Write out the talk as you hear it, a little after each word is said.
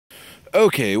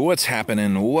Okay, what's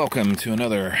happening? Welcome to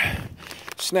another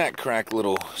snack crack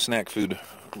little snack food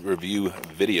review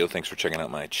video. Thanks for checking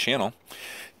out my channel.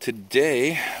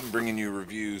 Today, I'm bringing you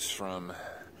reviews from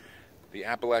the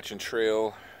Appalachian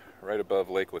Trail right above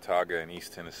Lake Watauga in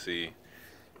East Tennessee.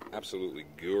 Absolutely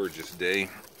gorgeous day.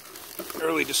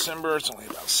 Early December, it's only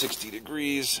about 60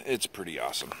 degrees. It's pretty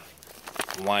awesome.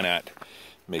 Why not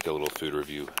make a little food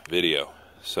review video?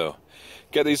 So,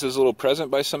 got these as a little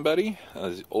present by somebody.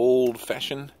 These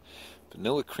old-fashioned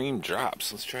vanilla cream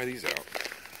drops. Let's try these out.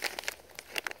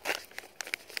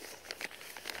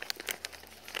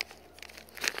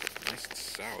 Nice and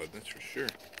solid, that's for sure.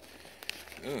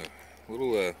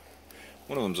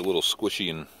 One of them's a little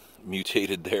squishy and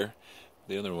mutated there.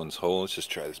 The other one's whole. Let's just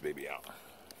try this baby out.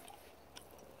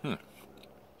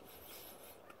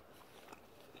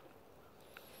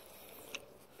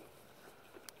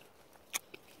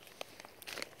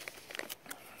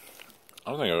 I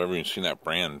don't think I've ever even seen that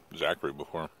brand, Zachary,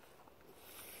 before.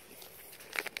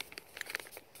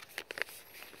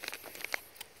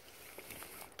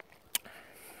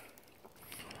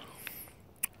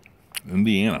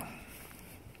 Indiana.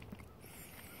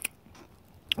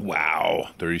 Wow,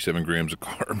 37 grams of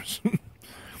carbs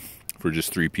for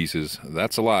just 3 pieces.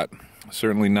 That's a lot.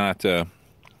 Certainly not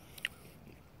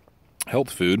health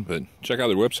food, but check out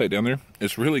their website down there.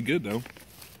 It's really good, though.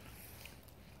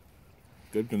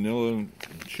 Good vanilla and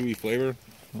chewy flavor.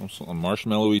 Also a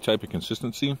marshmallowy type of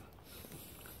consistency.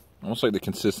 Almost like the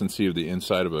consistency of the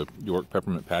inside of a York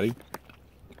peppermint patty.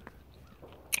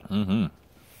 Yeah,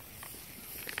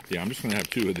 I'm just going to have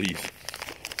 2 of these.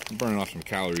 I'm burning off some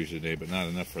calories today, but not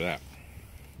enough for that.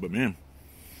 But man,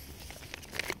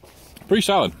 pretty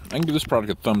solid. I can give this product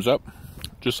a thumbs up,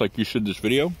 just like you should this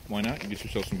video. Why not? You get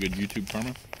yourself some good YouTube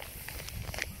karma.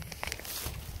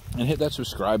 And hit that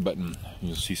subscribe button.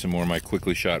 You'll see some more of my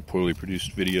quickly shot, poorly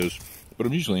produced videos. But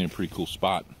I'm usually in a pretty cool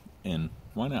spot. And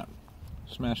why not?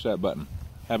 Smash that button.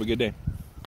 Have a good day.